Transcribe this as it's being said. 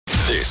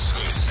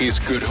This is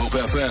Good Hope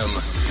FM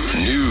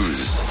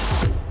News.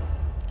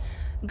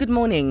 Good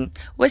morning.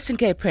 Western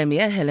Cape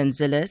Premier Helen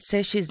Zille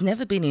says she's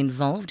never been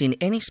involved in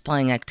any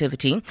spying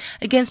activity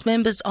against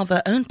members of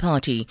her own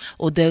party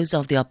or those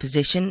of the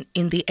opposition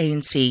in the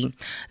ANC.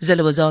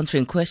 Zille was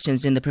answering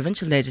questions in the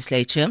provincial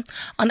legislature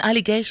on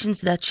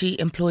allegations that she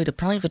employed a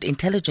private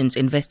intelligence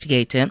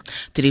investigator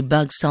to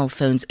debug cell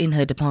phones in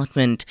her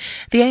department.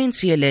 The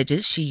ANC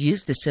alleges she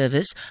used the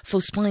service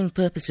for spying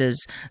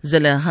purposes.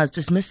 Zille has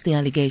dismissed the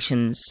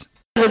allegations.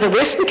 The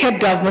Western Cape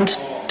government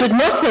did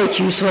not make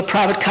use of a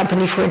private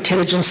company for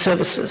intelligence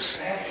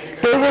services.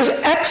 There was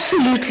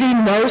absolutely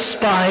no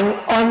spying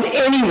on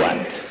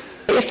anyone.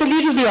 If the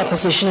leader of the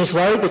opposition is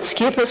worried that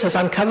Skeepers has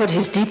uncovered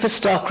his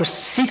deepest, darkest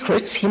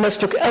secrets, he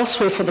must look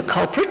elsewhere for the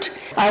culprit.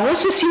 I've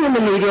also seen in the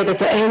media that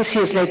the ANC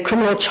has laid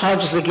criminal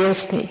charges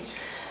against me.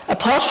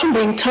 Apart from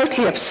being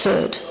totally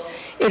absurd,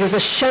 it is a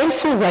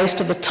shameful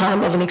waste of the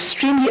time of an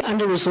extremely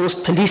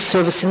under-resourced police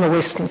service in the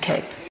Western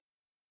Cape.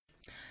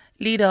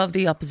 Leader of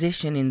the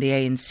opposition in the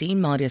ANC,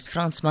 Marius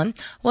Fransman,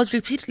 was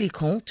repeatedly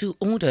called to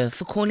order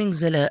for calling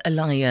Zille a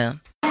liar.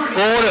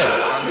 Order!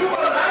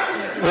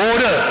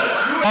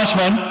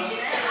 Fransman,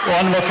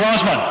 Honourable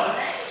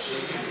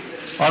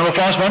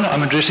Fransman,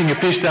 I'm addressing you.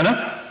 Please stand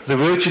up. The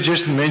word you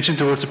just mentioned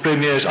towards the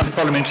Premier is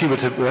unparliamentary.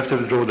 We have to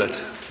withdraw that.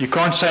 You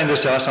can't say in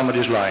this house somebody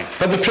is lying.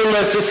 But the Premier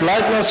has just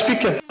lied now,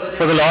 Speaker.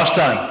 For the last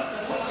time.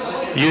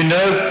 You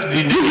know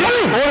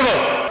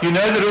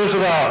the rules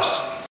of the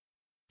House.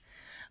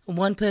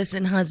 One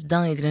person has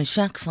died in a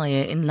shack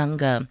fire in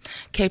Langa.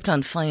 Cape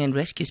Town Fire and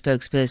Rescue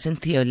spokesperson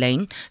Theo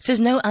Lane says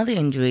no other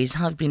injuries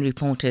have been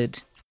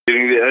reported.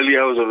 During the early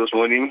hours of this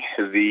morning,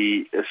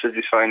 the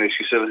City Fire and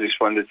Rescue Service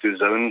responded to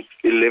Zone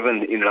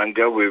 11 in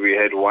Langa, where we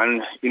had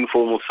one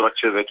informal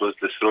structure that was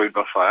destroyed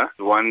by fire,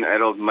 one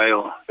adult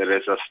male that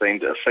has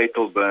sustained a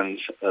fatal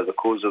burns. The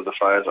cause of the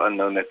fire is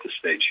unknown at this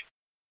stage.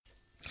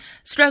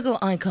 Struggle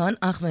icon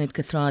Ahmed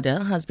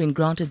Kathrada has been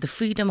granted the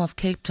freedom of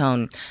Cape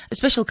Town. A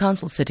special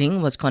council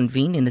sitting was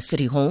convened in the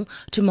City Hall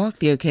to mark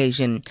the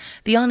occasion.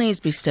 The honour is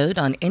bestowed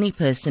on any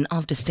person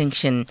of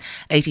distinction.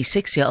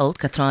 86-year-old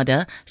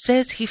Kathrada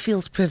says he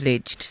feels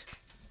privileged.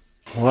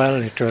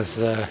 Well, it was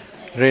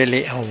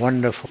really a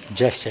wonderful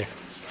gesture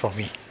for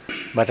me.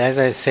 But as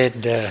I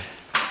said,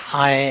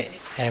 I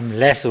am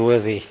less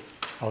worthy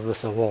of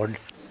this award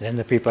than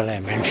the people I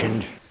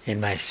mentioned in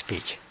my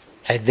speech.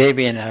 Had they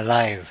been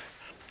alive,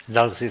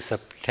 Dulcie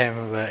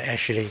September,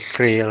 Ashley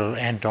Creel,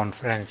 Anton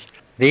French.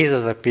 These are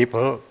the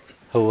people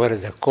who were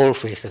at the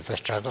coalface of the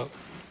struggle.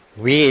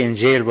 We in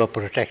jail were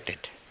protected.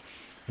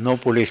 No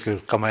police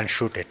could come and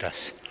shoot at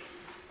us.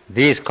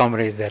 These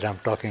comrades that I'm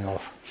talking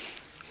of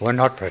were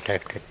not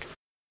protected.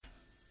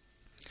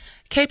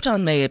 Cape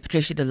Town Mayor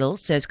Patricia de Lille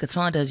says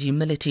Kathrada's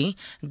humility,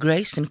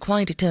 grace and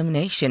quiet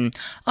determination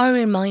are a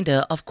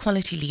reminder of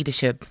quality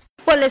leadership.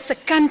 Well, as a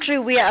country,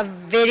 we are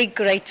very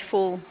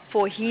grateful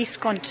for his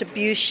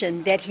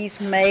contribution that he's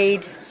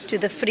made to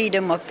the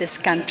freedom of this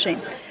country.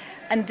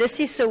 And this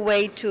is a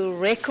way to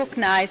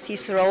recognize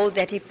his role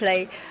that he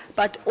played,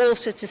 but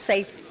also to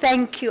say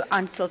thank you,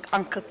 Uncle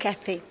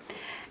Kathy.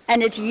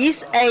 And at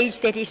his age,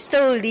 that he's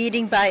still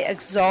leading by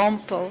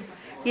example,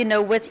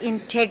 with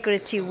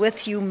integrity, with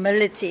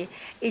humility,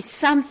 is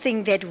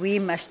something that we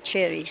must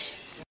cherish.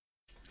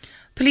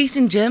 Police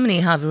in Germany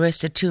have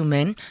arrested two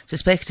men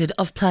suspected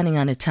of planning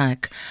an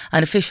attack.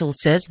 An official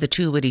says the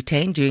two were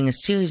detained during a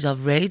series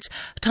of raids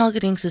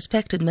targeting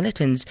suspected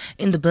militants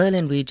in the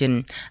Berlin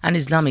region. An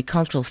Islamic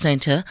cultural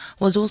centre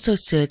was also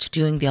searched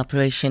during the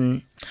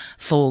operation.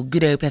 For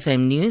Good Hope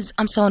FM News,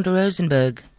 I'm Sandra Rosenberg.